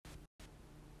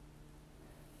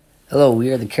Hello, we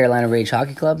are the Carolina Rage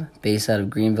Hockey Club, based out of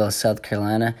Greenville, South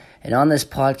Carolina, and on this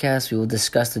podcast, we will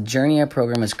discuss the journey our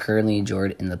program has currently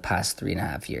endured in the past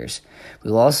 3.5 years.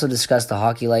 We will also discuss the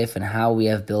hockey life and how we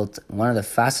have built one of the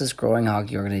fastest growing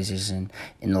hockey organizations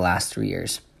in the last 3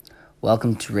 years.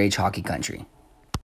 Welcome to Rage Hockey Country.